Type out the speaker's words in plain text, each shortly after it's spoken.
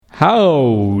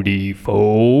Howdy,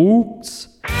 folks.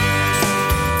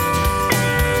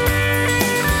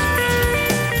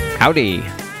 Howdy.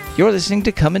 You're listening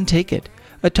to Come and Take It,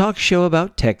 a talk show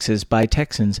about Texas by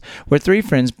Texans, where three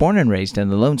friends born and raised in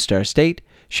the Lone Star State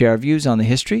share our views on the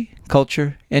history,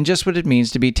 culture, and just what it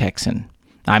means to be Texan.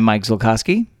 I'm Mike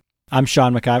Zolkowski. I'm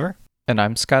Sean McIver. And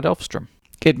I'm Scott Elfstrom.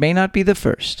 It may not be the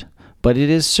first, but it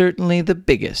is certainly the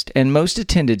biggest and most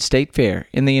attended state fair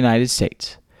in the United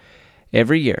States.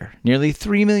 Every year, nearly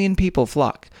 3 million people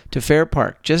flock to Fair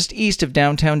Park just east of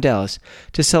downtown Dallas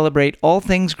to celebrate all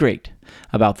things great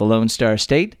about the Lone Star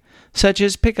State, such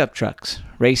as pickup trucks,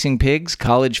 racing pigs,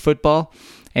 college football,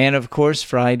 and of course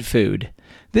fried food.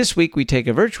 This week we take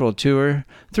a virtual tour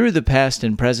through the past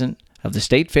and present of the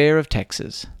State Fair of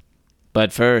Texas.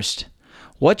 But first,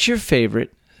 what's your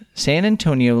favorite San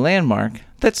Antonio landmark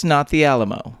that's not the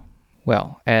Alamo?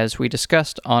 Well, as we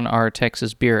discussed on our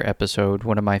Texas Beer episode,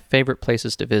 one of my favorite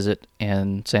places to visit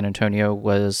in San Antonio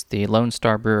was the Lone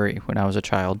Star Brewery when I was a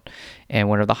child. And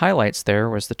one of the highlights there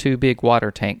was the two big water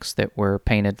tanks that were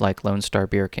painted like Lone Star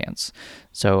beer cans.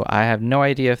 So I have no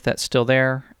idea if that's still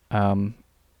there,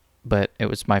 but it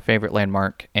was my favorite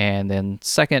landmark. And then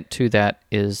second to that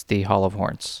is the Hall of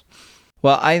Horns.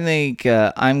 Well, I think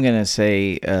I'm going to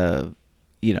say,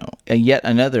 yet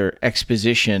another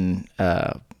exposition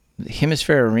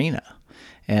Hemisphere Arena,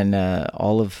 and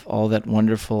all that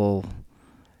wonderful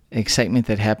excitement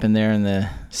that happened there in the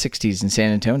 60s in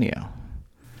San Antonio.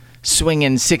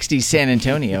 Swinging 60s San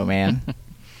Antonio, man.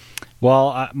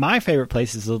 Well, my favorite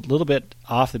place is a little bit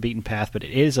off the beaten path, but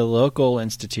it is a local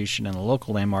institution and a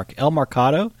local landmark, El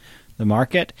Mercado, the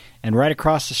market, and right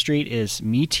across the street is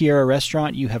Mi Tierra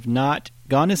Restaurant. You have not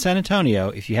gone to San Antonio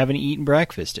if you haven't eaten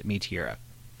breakfast at Mi Tierra.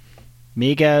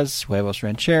 Migas, huevos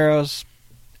rancheros,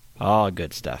 all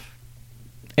good stuff.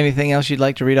 Anything else you'd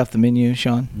like to read off the menu,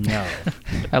 Sean? No.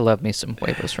 I love me some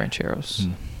huevos rancheros.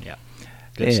 Yeah.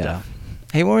 Good stuff.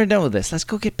 Hey, when we're done with this, let's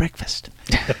go get breakfast.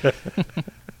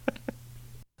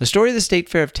 The story of the State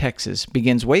Fair of Texas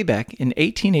begins way back in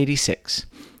 1886.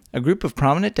 A group of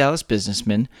prominent Dallas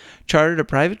businessmen chartered a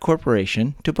private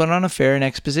corporation to put on a fair and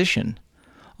exposition.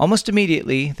 Almost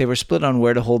immediately, they were split on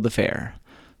where to hold the fair.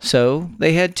 So,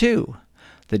 they had two.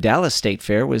 The Dallas State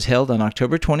Fair was held on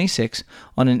October 26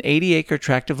 on an 80-acre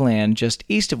tract of land just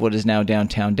east of what is now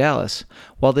downtown Dallas,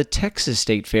 while the Texas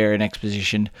State Fair and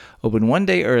Exposition opened one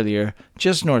day earlier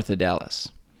just north of Dallas.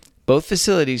 Both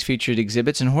facilities featured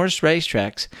exhibits and horse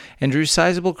racetracks and drew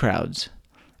sizable crowds.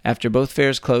 After both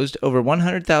fairs closed, over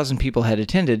 100,000 people had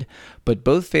attended, but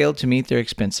both failed to meet their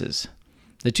expenses.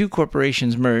 The two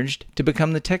corporations merged to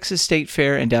become the Texas State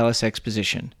Fair and Dallas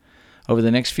Exposition. Over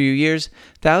the next few years,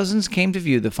 thousands came to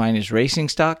view the finest racing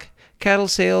stock, cattle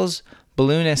sales,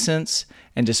 balloon ascents,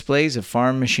 and displays of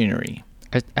farm machinery.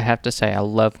 I have to say, I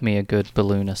love me a good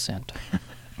balloon ascent.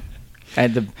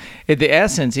 And the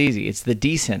ascent's easy. It's the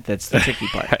descent that's the tricky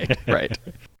part. Right.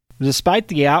 Despite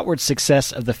the outward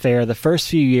success of the fair, the first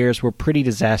few years were pretty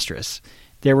disastrous.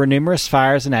 There were numerous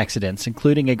fires and accidents,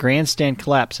 including a grandstand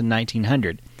collapse in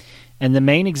 1900, and the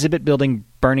main exhibit building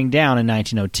burning down in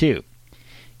 1902.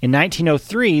 In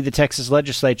 1903, the Texas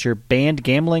legislature banned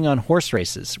gambling on horse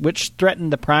races, which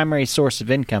threatened the primary source of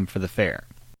income for the fair.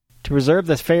 To preserve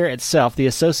the fair itself, the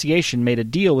association made a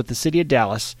deal with the city of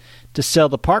Dallas to sell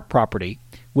the park property,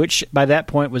 which by that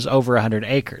point was over 100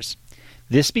 acres.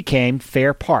 This became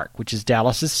Fair Park, which is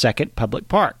Dallas's second public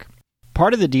park.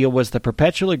 Part of the deal was the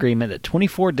perpetual agreement that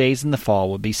 24 days in the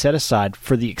fall would be set aside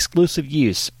for the exclusive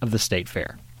use of the state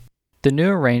fair. The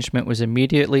new arrangement was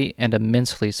immediately and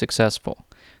immensely successful.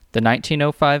 The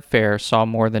 1905 fair saw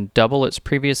more than double its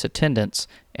previous attendance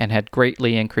and had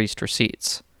greatly increased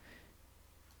receipts.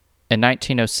 In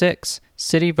 1906,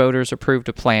 city voters approved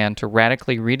a plan to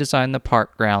radically redesign the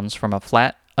park grounds from a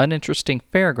flat, uninteresting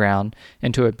fairground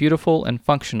into a beautiful and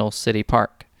functional city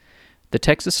park. The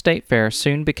Texas State Fair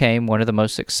soon became one of the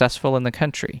most successful in the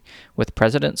country, with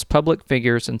presidents, public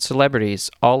figures, and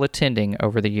celebrities all attending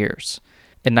over the years.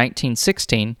 In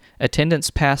 1916, attendance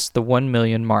passed the 1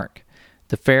 million mark.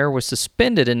 The fair was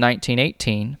suspended in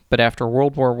 1918, but after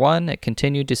World War I, it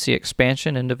continued to see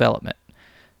expansion and development.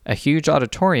 A huge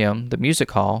auditorium, the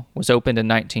Music Hall, was opened in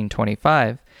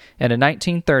 1925, and in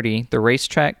 1930, the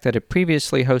racetrack that had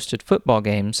previously hosted football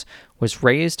games was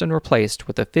raised and replaced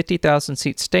with a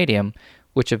 50,000-seat stadium,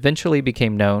 which eventually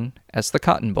became known as the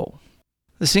Cotton Bowl.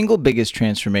 The single biggest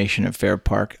transformation of Fair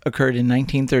Park occurred in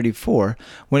 1934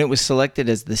 when it was selected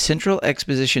as the central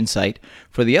exposition site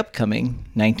for the upcoming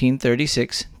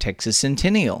 1936 Texas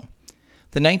Centennial.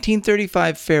 The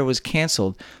 1935 fair was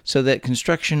canceled so that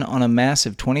construction on a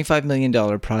massive $25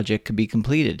 million project could be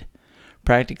completed.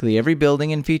 Practically every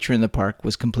building and feature in the park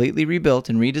was completely rebuilt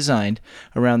and redesigned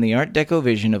around the Art Deco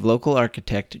vision of local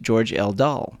architect George L.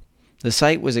 Dahl. The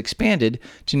site was expanded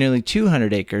to nearly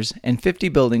 200 acres and 50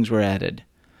 buildings were added.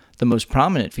 The most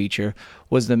prominent feature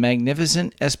was the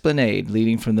magnificent esplanade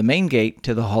leading from the main gate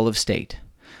to the Hall of State.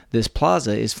 This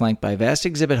plaza is flanked by vast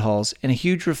exhibit halls and a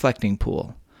huge reflecting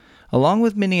pool. Along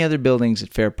with many other buildings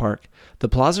at Fair Park, the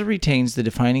plaza retains the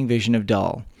defining vision of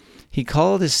Dahl. He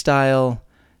called his style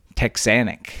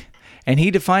Texanic, and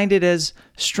he defined it as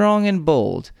strong and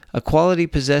bold, a quality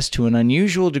possessed to an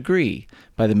unusual degree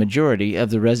by the majority of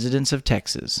the residents of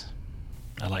Texas.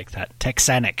 I like that.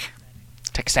 Texanic.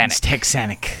 It's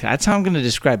Texanic. That's how I'm going to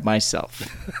describe myself.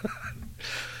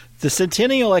 The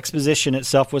Centennial Exposition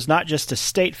itself was not just a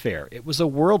state fair, it was a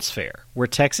World's Fair, where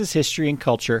Texas history and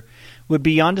culture would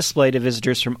be on display to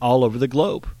visitors from all over the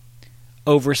globe.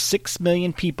 Over 6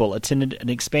 million people attended an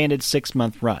expanded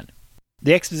 6-month run.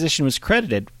 The exposition was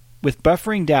credited with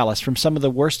buffering Dallas from some of the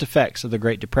worst effects of the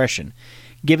Great Depression,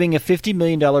 giving a $50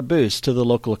 million boost to the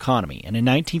local economy. And in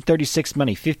 1936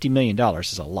 money, $50 million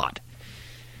is a lot.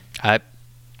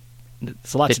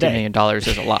 It's a lot today. $50 million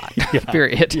is a lot, Yeah.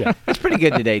 period. Yeah. That's pretty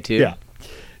good today, too. Yeah.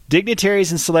 Dignitaries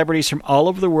and celebrities from all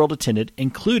over the world attended,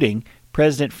 including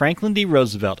President Franklin D.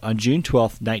 Roosevelt on June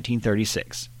 12,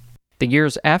 1936. The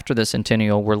years after the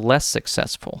centennial were less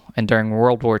successful, and during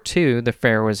World War II, the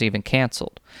fair was even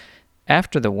canceled.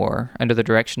 After the war, under the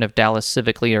direction of Dallas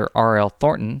civic leader R.L.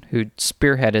 Thornton, who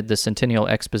spearheaded the Centennial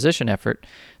Exposition effort,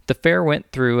 the fair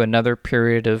went through another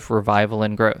period of revival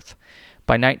and growth.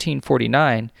 By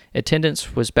 1949,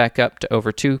 attendance was back up to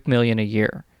over 2 million a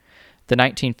year. The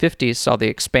 1950s saw the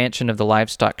expansion of the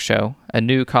livestock show, a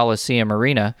new Coliseum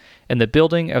arena, and the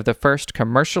building of the first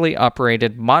commercially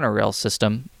operated monorail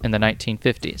system in the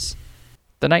 1950s.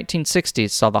 The 1960s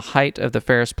saw the height of the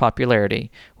fair's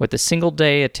popularity, with a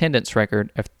single-day attendance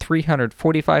record of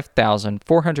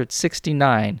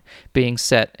 345,469 being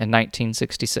set in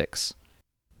 1966.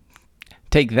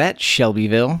 Take that,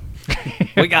 Shelbyville.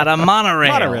 We got a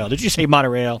monorail. Monorail. Did you say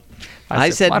monorail? I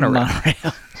said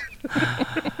monorail.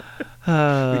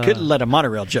 We couldn't let a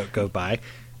monorail joke go by.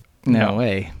 No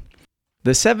way.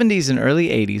 The 70s and early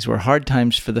 80s were hard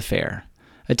times for the fair.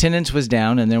 Attendance was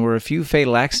down, and there were a few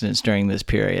fatal accidents during this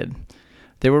period.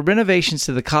 There were renovations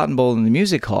to the Cotton Bowl and the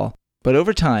Music Hall, but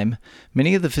over time,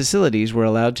 many of the facilities were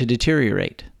allowed to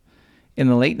deteriorate. In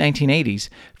the late 1980s,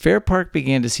 Fair Park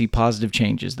began to see positive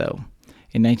changes, though.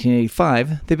 In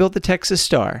 1985, they built the Texas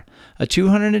Star, a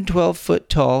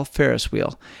 212-foot-tall Ferris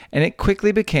wheel, and it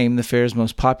quickly became the fair's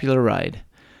most popular ride.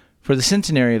 For the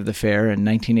centenary of the fair in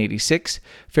 1986,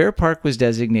 Fair Park was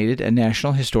designated a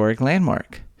National Historic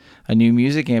Landmark. A new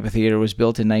music amphitheater was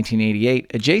built in 1988,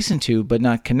 adjacent to but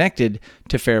not connected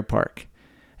to Fair Park.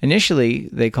 Initially,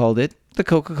 they called it the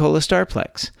Coca-Cola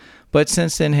Starplex, but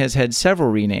since then has had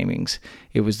several renamings.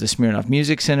 It was the Smirnoff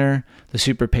Music Center, the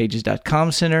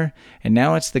Superpages.com Center, and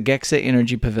now it's the Gexa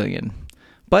Energy Pavilion.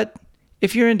 But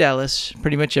if you're in Dallas,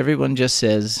 pretty much everyone just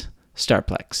says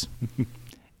Starplex.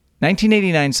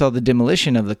 1989 saw the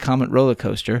demolition of the Comet roller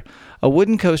coaster, a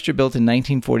wooden coaster built in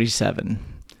 1947.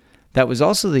 That was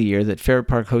also the year that Fair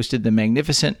Park hosted the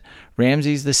magnificent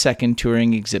Ramses II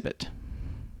touring exhibit.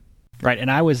 Right,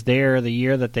 and I was there the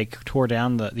year that they tore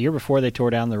down the year before they tore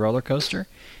down the roller coaster,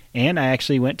 and I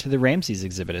actually went to the Ramses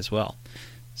exhibit as well.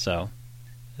 So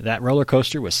that roller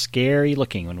coaster was scary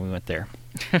looking when we went there.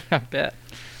 I bet.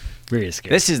 Really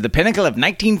scary. This is the pinnacle of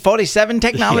 1947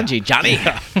 technology, Johnny.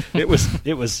 Yeah. It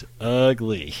was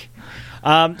ugly.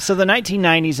 So the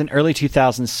 1990s and early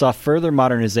 2000s saw further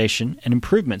modernization and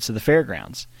improvements of the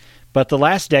fairgrounds, but the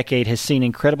last decade has seen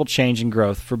incredible change and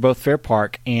growth for both Fair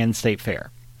Park and State Fair.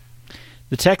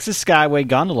 The Texas Skyway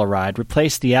gondola ride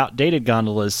replaced the outdated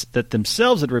gondolas that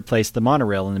themselves had replaced the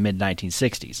monorail in the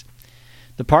mid-1960s.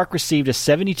 The park received a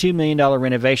 $72 million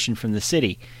renovation from the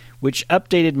city, which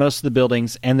updated most of the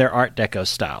buildings and their Art Deco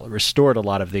style, restored a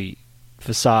lot of the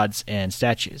facades and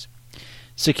statues.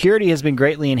 Security has been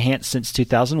greatly enhanced since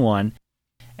 2001,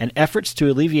 and efforts to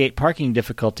alleviate parking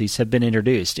difficulties have been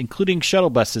introduced, including shuttle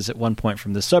buses at one point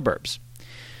from the suburbs.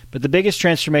 But the biggest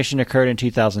transformation occurred in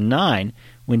 2009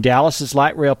 when Dallas's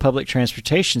light rail public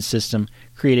transportation system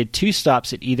created 2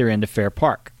 stops at either end of Fair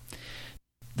Park.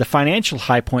 The financial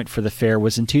high point for the fair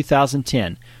was in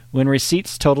 2010 when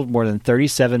receipts totaled more than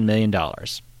 $37 million.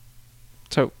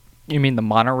 So, you mean the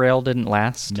monorail didn't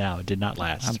last? No, it did not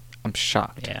last. I'm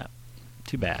shocked. Yeah,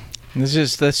 too bad.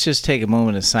 Let's just take a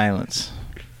moment of silence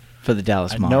for the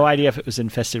Dallas I had Mall. no idea if it was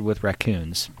infested with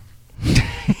raccoons.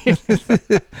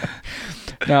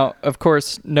 Now, of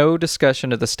course, no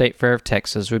discussion of the State Fair of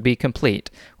Texas would be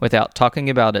complete without talking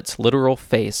about its literal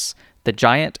face, the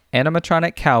giant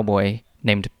animatronic cowboy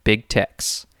named Big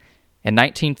Tex. In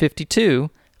 1952,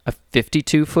 a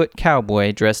 52-foot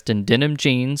cowboy dressed in denim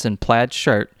jeans and plaid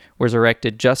shirt was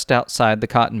erected just outside the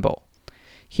Cotton Bowl.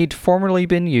 He'd formerly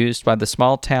been used by the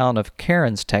small town of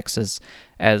Cairns, Texas,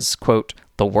 as, quote,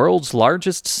 the world's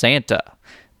largest Santa,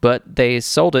 but they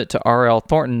sold it to R.L.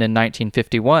 Thornton in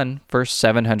 1951 for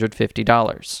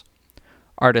 $750.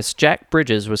 Artist Jack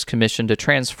Bridges was commissioned to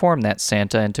transform that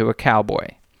Santa into a cowboy.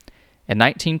 In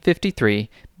 1953,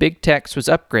 Big Tex was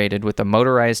upgraded with a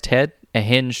motorized head, a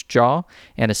hinged jaw,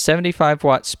 and a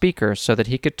 75-watt speaker so that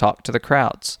he could talk to the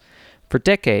crowds. For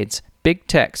decades, Big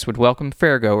Tex would welcome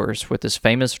fairgoers with his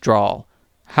famous drawl,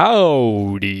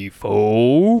 "Howdy,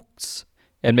 folks,"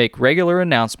 and make regular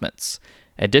announcements.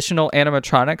 Additional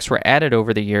animatronics were added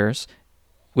over the years,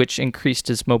 which increased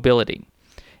his mobility.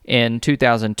 In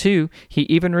 2002, he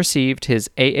even received his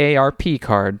AARP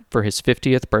card for his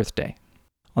 50th birthday.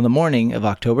 On the morning of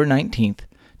October 19th,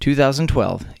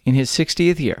 2012, in his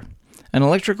 60th year, an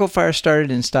electrical fire started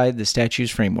inside the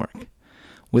statue's framework.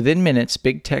 Within minutes,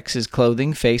 Big Tex's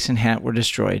clothing, face, and hat were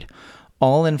destroyed,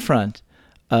 all in front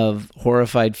of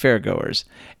horrified fairgoers,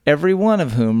 every one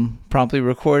of whom promptly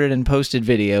recorded and posted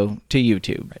video to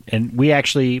YouTube. And we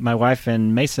actually, my wife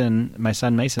and Mason, my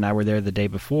son Mason and I were there the day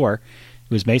before.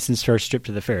 It was Mason's first trip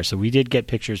to the fair, so we did get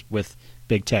pictures with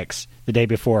Big Tex the day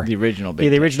before. The original Big Tex.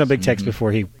 Tex. The original Big Tex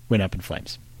before he went up in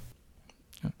flames.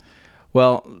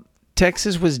 Well,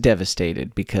 Texas was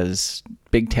devastated because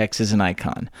Big Tex is an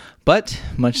icon. But,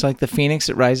 much like the phoenix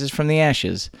that rises from the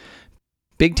ashes,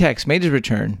 Big Tex made his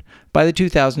return by the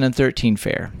 2013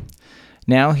 fair.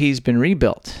 Now he's been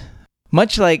rebuilt.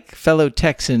 Much like fellow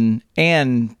Texan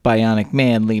and Bionic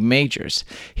Man Lee Majors,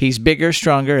 he's bigger,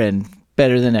 stronger, and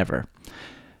better than ever.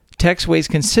 Tex weighs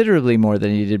considerably more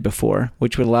than he did before,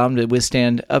 which would allow him to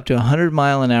withstand up to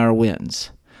 100-mile-an-hour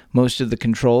winds. Most of the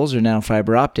controls are now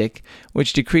fiber optic,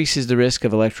 which decreases the risk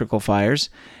of electrical fires,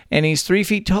 and he's 3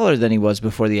 feet taller than he was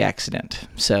before the accident.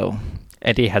 So,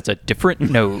 And he has a different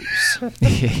nose.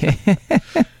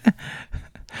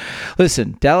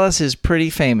 Listen, Dallas is pretty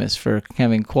famous for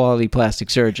having quality plastic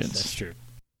surgeons. That's true.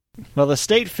 Well, the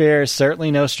State Fair is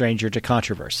certainly no stranger to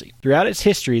controversy. Throughout its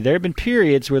history, there have been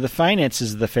periods where the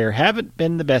finances of the fair haven't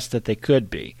been the best that they could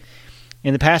be.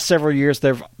 In the past several years,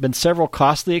 there have been several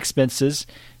costly expenses,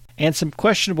 and some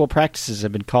questionable practices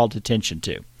have been called attention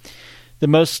to. The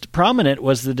most prominent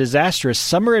was the disastrous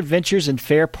Summer Adventures in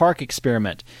Fair Park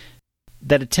experiment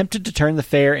that attempted to turn the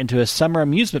fair into a summer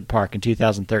amusement park in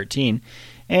 2013,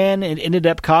 and it ended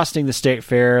up costing the State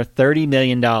Fair $30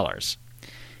 million.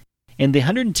 In the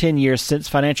 110 years since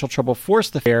financial trouble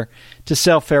forced the fair to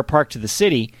sell Fair Park to the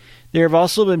city, there have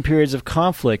also been periods of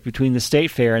conflict between the State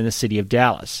Fair and the city of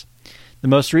Dallas. The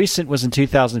most recent was in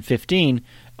 2015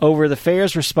 over the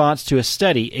fair's response to a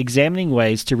study examining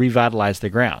ways to revitalize the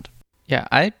ground. Yeah,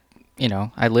 I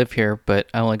live here, but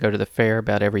I only go to the fair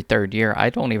about every third year.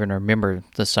 I don't even remember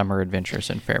the Summer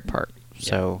Adventures in Fair Park,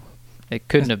 so it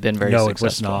couldn't have been very successful. No, it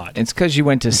was not. It's because you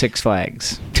went to Six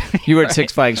Flags. You were at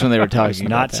Six Flags when they were talking about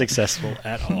Not that. successful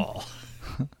at all.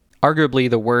 Arguably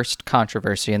the worst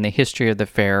controversy in the history of the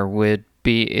fair would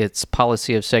be its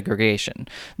policy of segregation,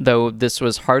 though this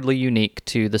was hardly unique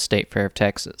to the State Fair of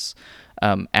Texas.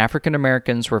 African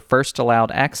Americans were first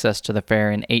allowed access to the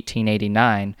fair in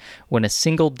 1889 when a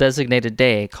single designated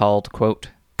day called, quote,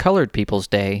 Colored People's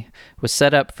Day was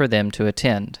set up for them to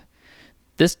attend.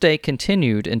 This day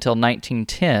continued until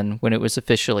 1910 when it was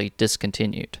officially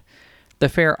discontinued. The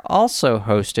fair also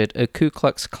hosted a Ku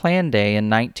Klux Klan Day in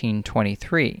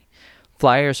 1923.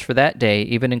 Flyers for that day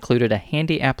even included a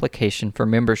handy application for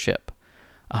membership.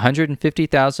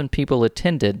 150,000 people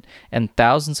attended, and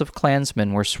thousands of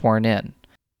Klansmen were sworn in.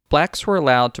 Blacks were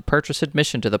allowed to purchase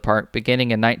admission to the park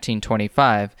beginning in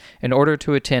 1925 in order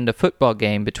to attend a football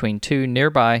game between two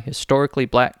nearby historically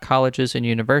black colleges and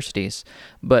universities,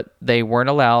 but they weren't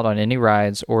allowed on any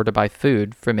rides or to buy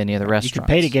food from any of the restaurants. You can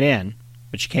pay to get in,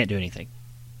 but you can't do anything.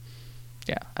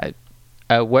 Yeah.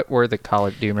 What were the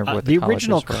college? Do you remember what the the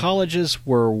original colleges were? colleges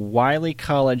were Wiley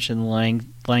College and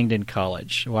Langdon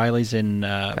College. Wiley's in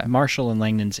Marshall and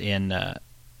Langdon's in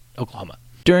Oklahoma.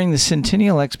 During the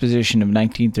Centennial Exposition of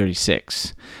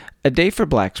 1936, a day for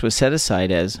blacks was set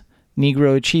aside as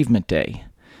Negro Achievement Day.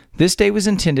 This day was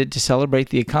intended to celebrate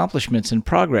the accomplishments and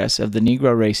progress of the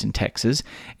Negro race in Texas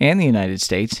and the United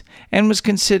States, and was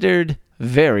considered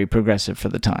very progressive for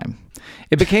the time.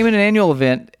 It became an annual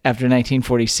event after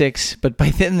 1946, but by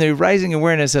then the rising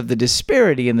awareness of the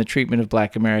disparity in the treatment of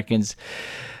black Americans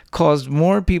caused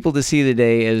more people to see the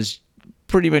day as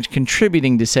pretty much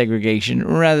contributing to segregation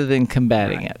rather than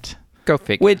combating it. Go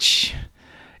figure. Which,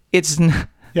 it's...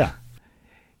 Yeah.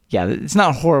 Yeah, it's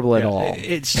not horrible at all.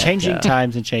 It's changing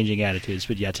times and changing attitudes,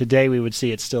 but yeah, today we would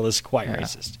see it still as quite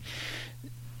racist.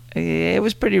 It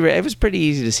was pretty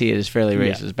easy to see it as fairly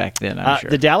racist back then, I'm sure.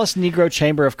 The Dallas Negro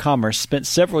Chamber of Commerce spent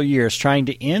several years trying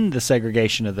to end the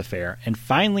segregation of the fair, and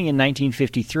finally in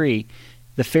 1953,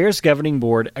 the fair's governing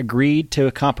board agreed to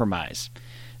a compromise.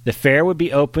 The fair would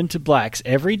be open to blacks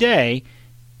every day,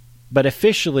 but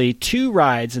officially 2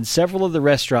 rides and several of the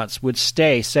restaurants would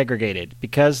stay segregated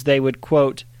because they would,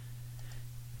 quote,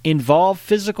 involve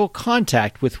physical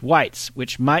contact with whites,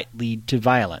 which might lead to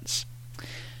violence.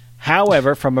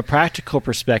 However, from a practical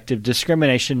perspective,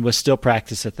 discrimination was still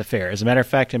practiced at the fair. As a matter of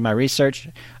fact, in my research,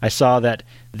 I saw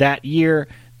that year,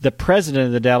 the president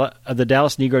of the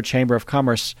Dallas Negro Chamber of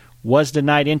Commerce was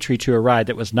denied entry to a ride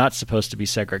that was not supposed to be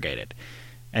segregated.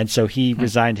 And so he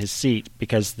resigned his seat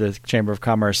because the Chamber of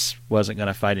Commerce wasn't going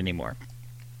to fight anymore.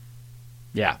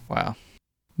 Yeah. Wow.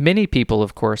 Many people,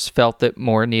 of course, felt that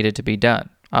more needed to be done,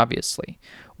 obviously.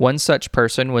 One such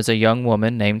person was a young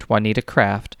woman named Juanita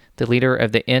Craft, the leader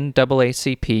of the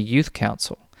NAACP Youth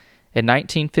Council. In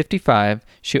 1955,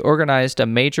 she organized a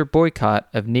major boycott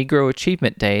of Negro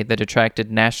Achievement Day that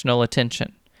attracted national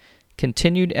attention.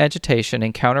 Continued agitation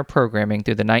and counter-programming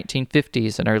through the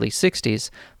 1950s and early 60s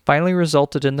finally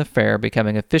resulted in the fair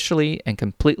becoming officially and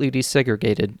completely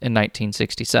desegregated in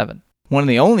 1967. One of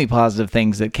the only positive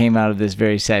things that came out of this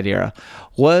very sad era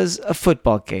was a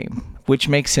football game, which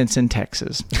makes sense in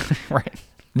Texas. Right.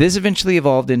 This eventually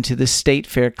evolved into the State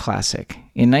Fair Classic.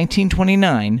 In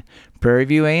 1929, Prairie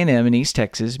View A&M in East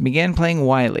Texas began playing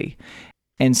Wiley,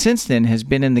 and since then has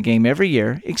been in the game every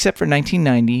year except for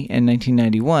 1990 and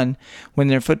 1991 when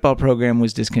their football program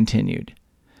was discontinued.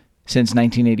 Since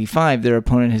 1985, their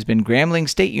opponent has been Grambling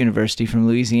State University from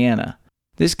Louisiana.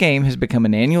 This game has become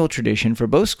an annual tradition for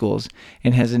both schools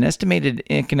and has an estimated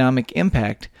economic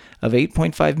impact of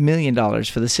 $8.5 million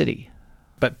for the city.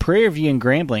 But Prairie View and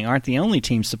Grambling aren't the only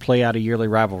teams to play out a yearly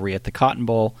rivalry at the Cotton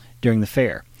Bowl during the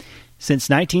fair. Since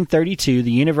 1932,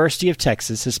 the University of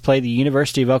Texas has played the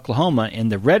University of Oklahoma in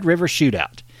the Red River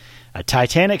Shootout, a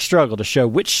titanic struggle to show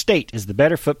which state is the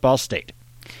better football state.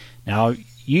 Now,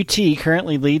 UT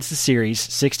currently leads the series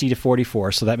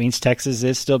 60-44, so that means Texas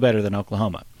is still better than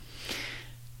Oklahoma.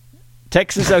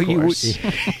 Texas OU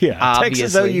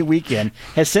weekend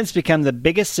has since become the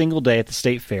biggest single day at the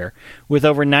state fair, with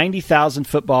over 90,000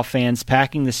 football fans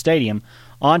packing the stadium,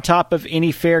 on top of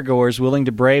any fairgoers willing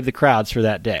to brave the crowds for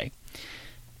that day.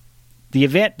 The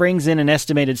event brings in an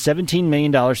estimated $17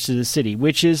 million to the city,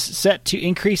 which is set to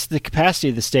increase the capacity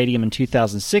of the stadium in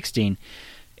 2016,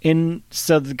 because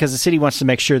the city wants to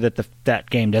make sure that that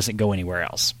game doesn't go anywhere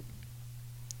else.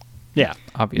 Yeah,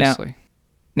 obviously.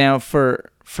 Now for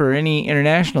any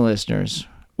international listeners,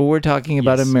 we're talking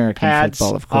about American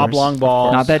football, of course. Oblong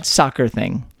balls. Not that soccer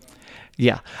thing.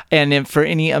 Yeah. And then for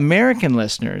any American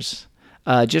listeners,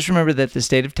 just remember that the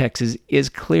state of Texas is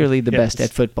clearly the best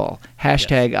at football.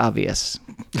 #obvious.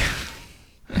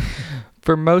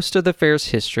 For most of the fair's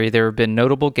history, there have been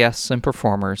notable guests and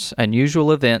performers,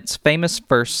 unusual events, famous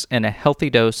firsts, and a healthy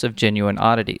dose of genuine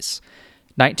oddities.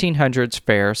 1900's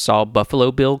fair saw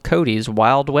Buffalo Bill Cody's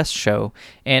Wild West show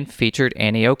and featured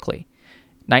Annie Oakley.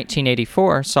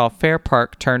 1984 saw Fair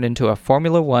Park turned into a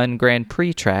Formula One Grand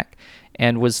Prix track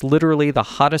and was literally the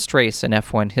hottest race in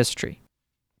F1 history.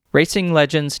 Racing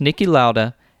legends Niki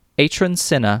Lauda, Ayrton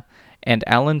Senna, and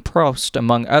Alain Prost,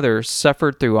 among others,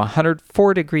 suffered through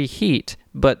 104-degree heat,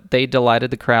 but they delighted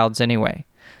the crowds anyway.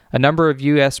 A number of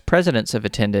U.S. presidents have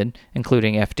attended,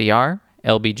 including FDR,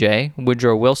 LBJ,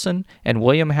 Woodrow Wilson, and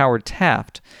William Howard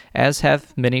Taft, as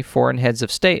have many foreign heads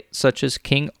of state, such as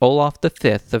King Olaf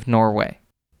V of Norway.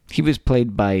 He was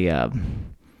played by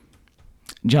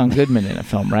John Goodman in a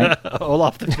film, right?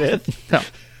 Olaf V? No.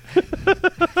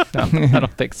 No, I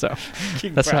don't think so.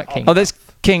 That's not King. Oh, that's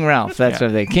King Ralph. That's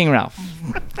what they King Ralph.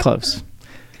 Close.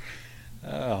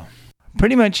 Oh.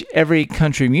 Pretty much every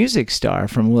country music star,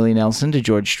 from Willie Nelson to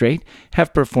George Strait,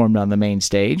 have performed on the main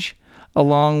stage,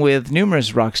 along with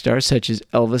numerous rock stars such as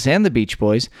Elvis and the Beach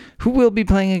Boys, who will be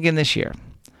playing again this year.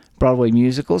 Broadway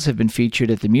musicals have been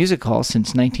featured at the Music Hall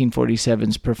since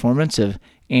 1947's performance of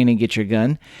Annie Get Your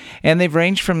Gun, and they've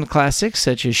ranged from the classics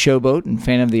such as Showboat and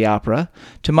Phantom of the Opera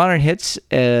to modern hits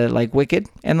like Wicked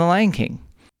and The Lion King.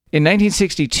 In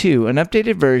 1962, an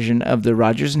updated version of the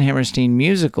Rodgers and Hammerstein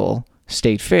musical,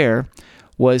 State Fair,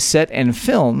 was set and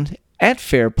filmed at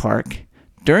Fair Park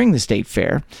during the State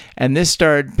Fair, and this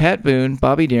starred Pat Boone,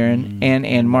 Bobby Darin, and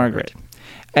Anne Margaret.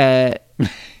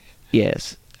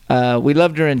 Yes. We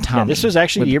loved her in Tommy. Yeah, this was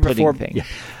actually the year before. Yeah,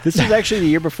 this was actually the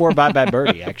year before Bye Bye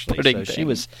Birdie. Actually, Pudding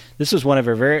so this was one of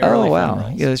her very early. Oh wow,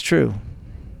 roles. yeah, that's true.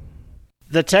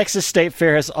 The Texas State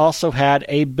Fair has also had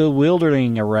a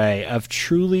bewildering array of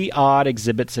truly odd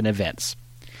exhibits and events.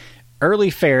 Early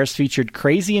fairs featured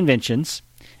crazy inventions,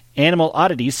 animal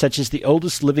oddities such as the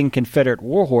oldest living Confederate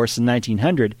warhorse in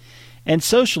 1900, and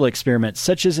social experiments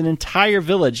such as an entire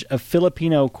village of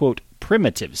Filipino, quote,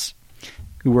 primitives,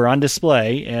 who were on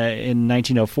display in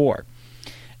 1904.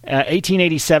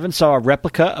 1887 saw a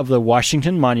replica of the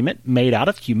Washington Monument made out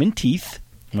of human teeth.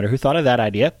 I wonder who thought of that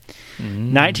idea.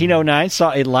 1909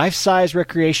 saw a life-size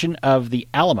recreation of the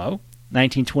Alamo.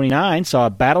 1929 saw a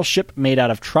battleship made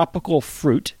out of tropical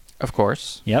fruit. Of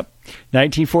course. Yep.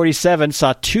 1947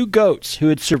 saw two goats who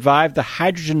had survived the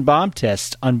hydrogen bomb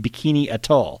test on Bikini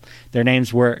Atoll. Their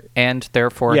names were... And their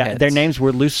foreheads. Yeah, their names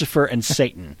were Lucifer and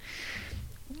Satan.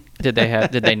 Did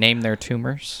they name their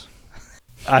tumors?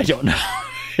 I don't know.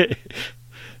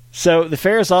 So the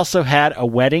fair has also had a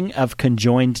wedding of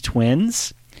conjoined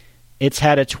twins. It's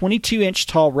had a 22-inch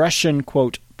tall Russian,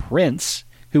 quote, prince,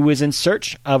 who was in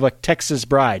search of a Texas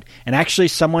bride. And actually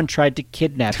someone tried to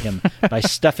kidnap him by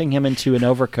stuffing him into an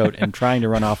overcoat and trying to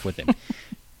run off with him.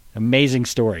 Amazing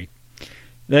story.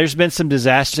 There's been some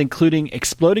disasters, including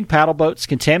exploding paddle boats,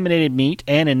 contaminated meat,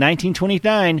 and in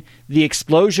 1929, the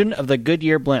explosion of the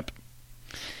Goodyear blimp.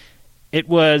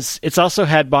 It's also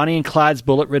had Bonnie and Clyde's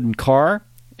bullet-ridden car.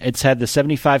 It's had the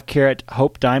 75-carat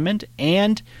Hope Diamond,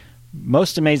 and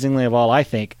most amazingly of all, I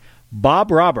think,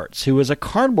 Bob Roberts, who was a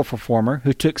carnival performer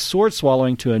who took sword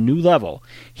swallowing to a new level.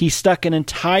 He stuck an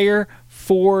entire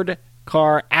Ford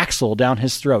car axle down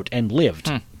his throat and lived.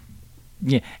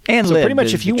 Yeah, and so lived pretty much,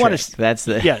 is if you the want trick. to, That's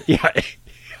the yeah.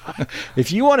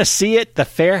 If you want to see it, the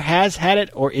fair has had it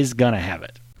or is gonna have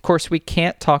it. Of course, we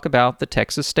can't talk about the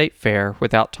Texas State Fair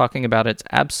without talking about its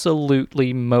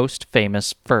absolutely most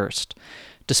famous first.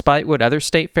 Despite what other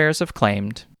state fairs have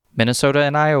claimed, Minnesota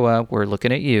and Iowa, we're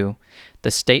looking at you.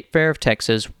 The State Fair of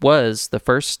Texas was the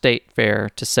first state fair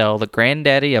to sell the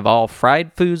granddaddy of all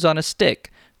fried foods on a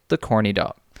stick, the corny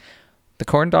dog. The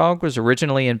corn dog was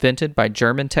originally invented by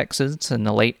German Texans in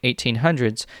the late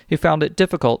 1800s who found it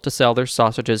difficult to sell their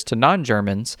sausages to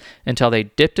non-Germans until they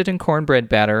dipped it in cornbread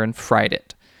batter and fried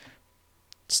it.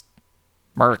 It's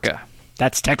America.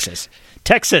 That's Texas.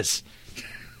 Texas!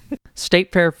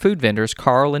 State Fair food vendors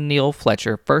Carl and Neil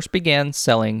Fletcher first began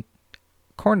selling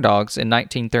corn dogs in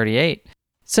 1938.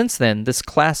 Since then, this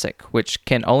classic, which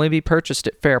can only be purchased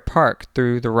at Fair Park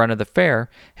through the run of the fair,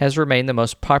 has remained the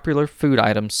most popular food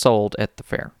item sold at the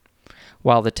fair.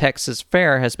 While the Texas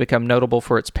Fair has become notable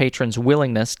for its patrons'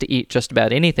 willingness to eat just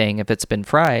about anything if it's been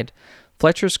fried,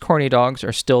 Fletcher's corny dogs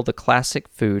are still the classic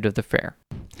food of the fair.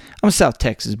 I'm a South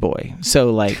Texas boy,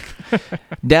 so like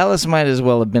Dallas might as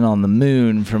well have been on the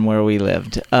moon from where we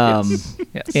lived.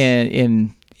 Yes.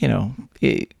 And you know,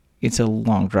 it's a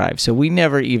long drive, so we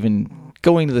never even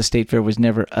going to the state fair was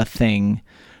never a thing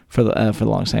for the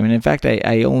longest time. And in fact,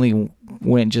 I only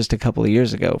went just a couple of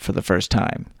years ago for the first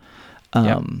time.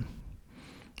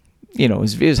 You know,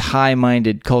 it was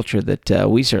high-minded culture that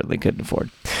we certainly couldn't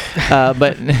afford.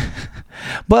 But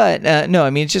no, I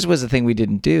mean, it just was a thing we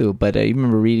didn't do. But you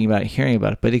remember reading about it, hearing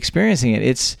about it, but experiencing it,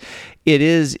 it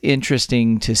is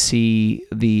interesting to see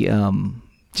the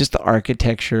just the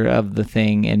architecture of the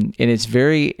thing, and it's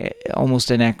very almost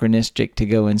anachronistic to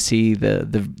go and see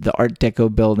the Art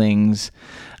Deco buildings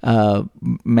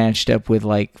matched up with,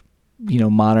 like, you know,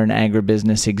 modern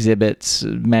agribusiness exhibits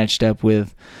matched up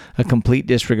with a complete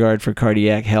disregard for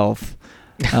cardiac health.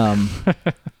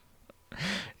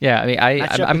 Yeah, I mean,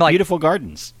 I'm like beautiful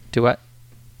gardens. Do what?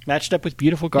 Matched up with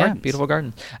beautiful gardens. Yeah, beautiful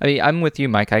gardens. I mean, I'm with you,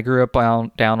 Mike. I grew up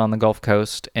down on the Gulf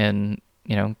Coast, and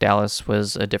you know, Dallas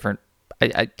was a different.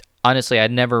 I honestly, I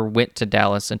never went to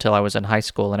Dallas until I was in high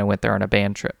school, and I went there on a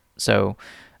band trip. So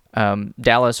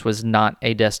Dallas was not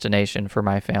a destination for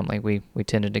my family. We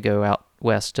tended to go out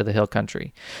west to the hill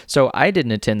country. So I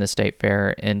didn't attend the state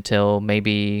fair until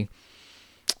maybe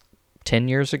 10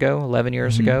 years ago, 11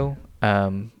 years ago,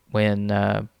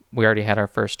 when we already had our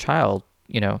first child.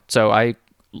 You know, so I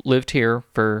lived here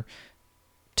for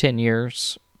 10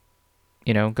 years,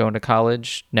 you know, going to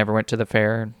college, never went to the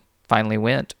fair, finally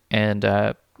went, and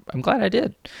I'm glad I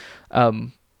did.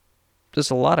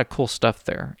 There's a lot of cool stuff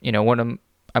there. You know,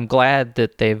 I'm glad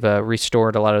that they've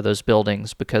restored a lot of those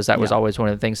buildings, because that was always one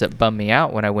of the things that bummed me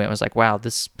out when I went. I was like, wow,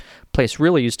 this place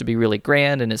really used to be really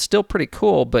grand, and it's still pretty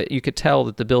cool, but you could tell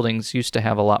that the buildings used to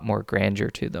have a lot more grandeur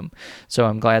to them. So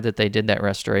I'm glad that they did that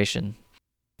restoration.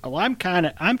 Well, I'm kind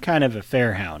of a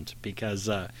fair hound, because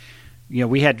you know,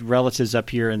 we had relatives up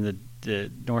here in the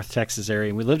North Texas area,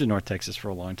 and we lived in North Texas for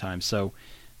a long time. So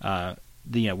I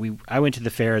went to the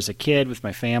fair as a kid with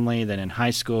my family. Then in high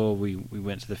school, we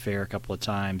went to the fair a couple of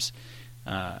times.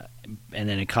 And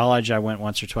then in college, I went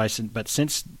once or twice. But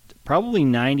since probably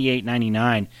 98,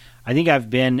 99, I think I've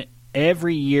been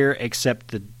every year except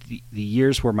the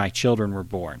years where my children were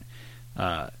born.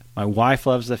 My wife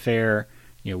loves the fair.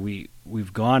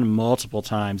 We've gone multiple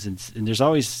times, and there's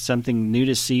always something new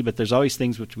to see, but there's always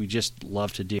things which we just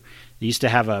love to do. They used to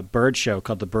have a bird show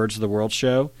called the Birds of the World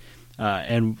Show,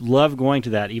 and love going to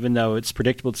that, even though it's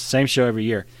predictable. It's the same show every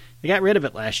year. They got rid of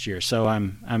it last year, so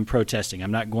I'm protesting.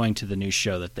 I'm not going to the new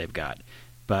show that they've got.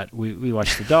 But we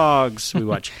watch the dogs.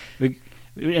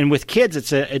 And with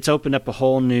kids, it's opened up a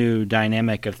whole new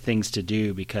dynamic of things to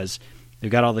do because they've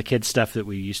got all the kids stuff that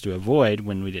we used to avoid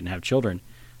when we didn't have children.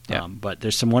 Yeah. But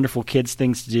there's some wonderful kids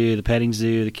things to do. The petting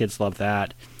zoo, the kids love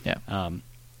that. Yeah.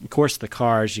 Of course, the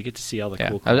cars, you get to see all the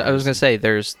cool cars. I was going to say,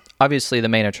 there's obviously the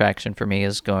main attraction for me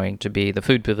is going to be the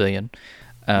food pavilion.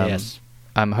 Yes.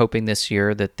 I'm hoping this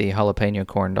year that the jalapeno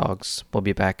corn dogs will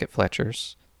be back at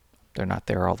Fletcher's. They're not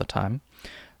there all the time.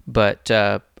 But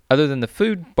other than the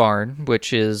food barn,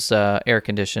 which is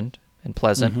air-conditioned and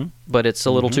pleasant, but it's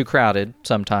a little too crowded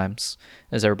sometimes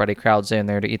as everybody crowds in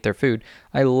there to eat their food,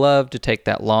 I love to take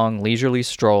that long, leisurely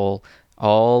stroll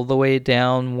all the way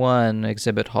down one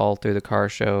exhibit hall through the car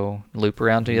show, loop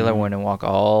around to the other one, and walk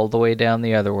all the way down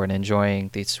the other one, enjoying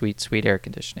the sweet, sweet air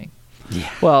conditioning.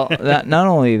 Yeah. Well, not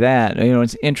only that,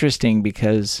 it's interesting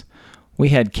because we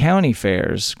had county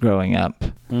fairs growing up.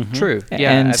 Mm-hmm. True.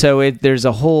 Yeah. And there's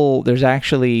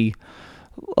actually,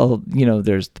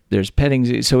 there's petting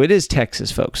zoo. So it is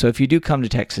Texas, folks. So if you do come to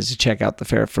Texas to check out the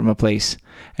fair from a place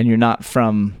and you're not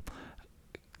from,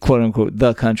 quote unquote,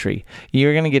 the country,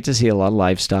 you're going to get to see a lot of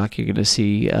livestock. You're going to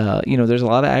see, there's a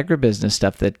lot of agribusiness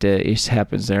stuff that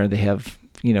happens there. They have,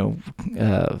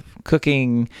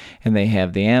 cooking, and they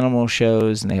have the animal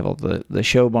shows, and they have all the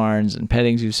show barns and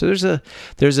petting zoos. So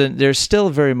there's still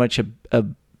very much a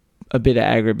bit of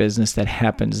agribusiness that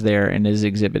happens there and is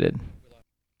exhibited.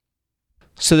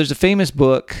 So there's a famous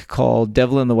book called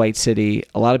Devil in the White City.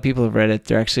 A lot of people have read it.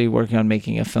 They're actually working on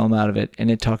making a film out of it,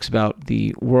 and it talks about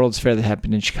the World's Fair that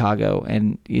happened in Chicago,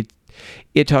 and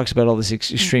it talks about all this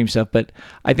extreme stuff. But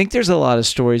I think there's a lot of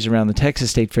stories around the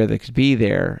Texas State Fair that could be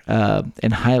there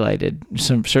and highlighted.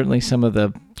 Certainly some of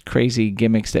the crazy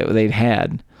gimmicks that they'd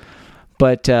had.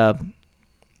 But the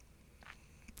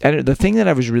thing that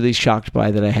I was really shocked by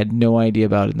that I had no idea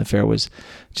about in the fair was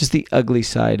just the ugly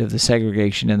side of the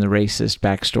segregation and the racist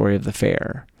backstory of the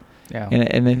fair. Yeah.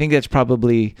 And I think that's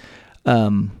probably,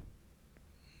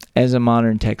 as a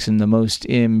modern Texan, the most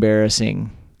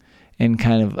embarrassing and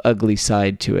kind of ugly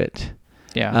side to it.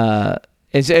 Yeah.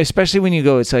 Especially when you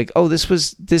go, it's like, oh, this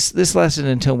lasted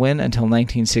until when? Until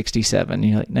 1967.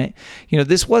 You're like,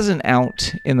 this wasn't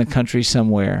out in the country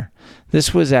somewhere.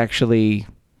 This was actually,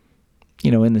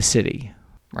 in the city.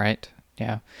 Right.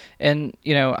 Yeah. And,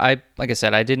 like I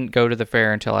said, I didn't go to the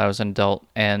fair until I was an adult.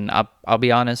 And I'll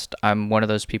be honest, I'm one of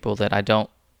those people that I don't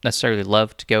necessarily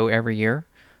love to go every year.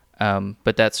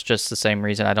 But that's just the same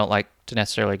reason I don't like to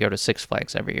necessarily go to Six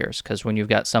Flags every year, because when you've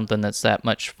got something that's that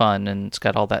much fun and it's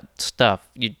got all that stuff,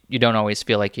 you don't always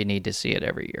feel like you need to see it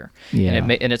every year. Yeah.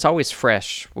 And it's always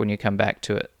fresh when you come back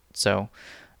to it. So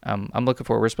I'm looking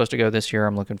forward. We're supposed to go this year.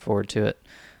 I'm looking forward to it.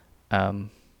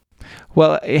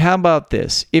 Well, how about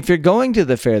this? If you're going to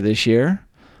the fair this year,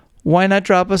 why not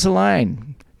drop us a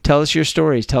line? Tell us your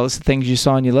stories. Tell us the things you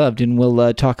saw and you loved, and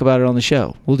we'll talk about it on the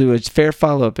show. We'll do a fair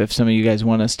follow-up if some of you guys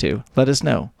want us to. Let us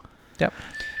know. Yep.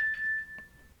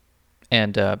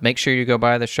 And make sure you go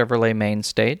by the Chevrolet main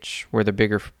stage, where the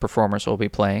bigger performers will be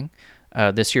playing.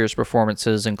 This year's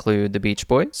performances include the Beach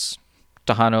Boys,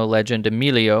 Tejano legend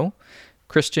Emilio,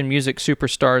 Christian music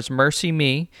superstars Mercy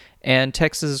Me, and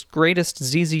Texas' greatest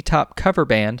ZZ Top cover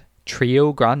band,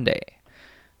 Trio Grande.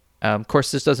 Of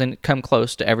course, this doesn't come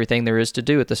close to everything there is to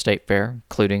do at the State Fair,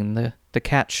 including the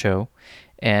cat show.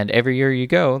 And every year you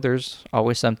go, there's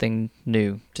always something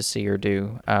new to see or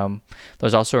do.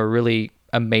 There's also a really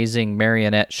amazing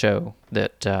marionette show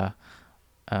that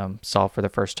saw for the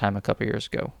first time a couple years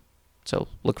ago. So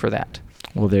look for that.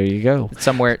 Well, there you go. It's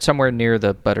somewhere near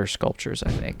the Butter Sculptures,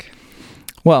 I think.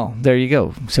 Well, there you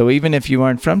go. So even if you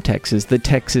aren't from Texas, the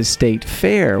Texas State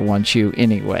Fair wants you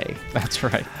anyway. That's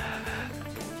right.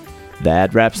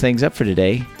 That wraps things up for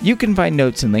today. You can find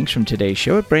notes and links from today's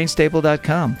show at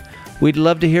brainstable.com. We'd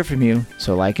love to hear from you,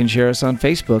 so like and share us on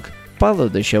Facebook, follow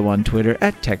the show on Twitter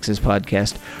at Texas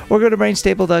Podcast, or go to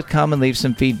brainstable.com and leave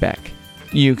some feedback.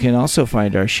 You can also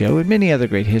find our show and many other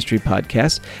great history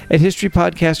podcasts at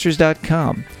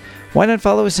historypodcasters.com. Why not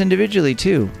follow us individually,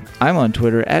 too? I'm on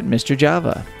Twitter at Mr.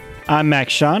 Java. I'm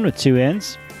Max Sean with 2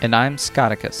 N's. And I'm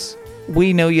Scotticus.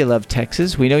 we know you love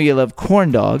Texas, we know you love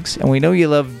corn dogs, and we know you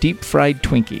love deep-fried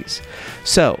Twinkies.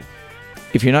 So,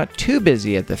 if you're not too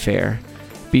busy at the fair,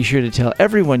 be sure to tell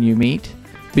everyone you meet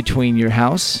between your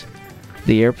house,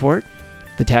 the airport,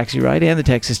 the taxi ride, and the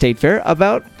Texas State Fair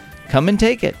about Come and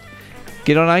Take It.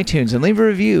 Get on iTunes and leave a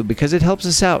review because it helps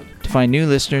us out to find new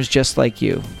listeners just like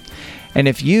you. And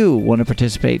if you want to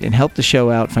participate and help the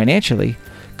show out financially,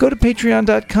 go to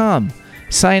patreon.com.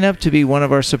 Sign up to be one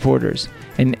of our supporters.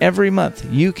 And every month,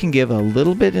 you can give a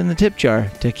little bit in the tip jar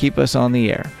to keep us on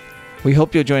the air. We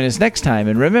hope you'll join us next time.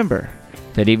 And remember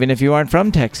that even if you aren't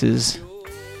from Texas,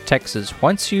 Texas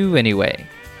wants you anyway.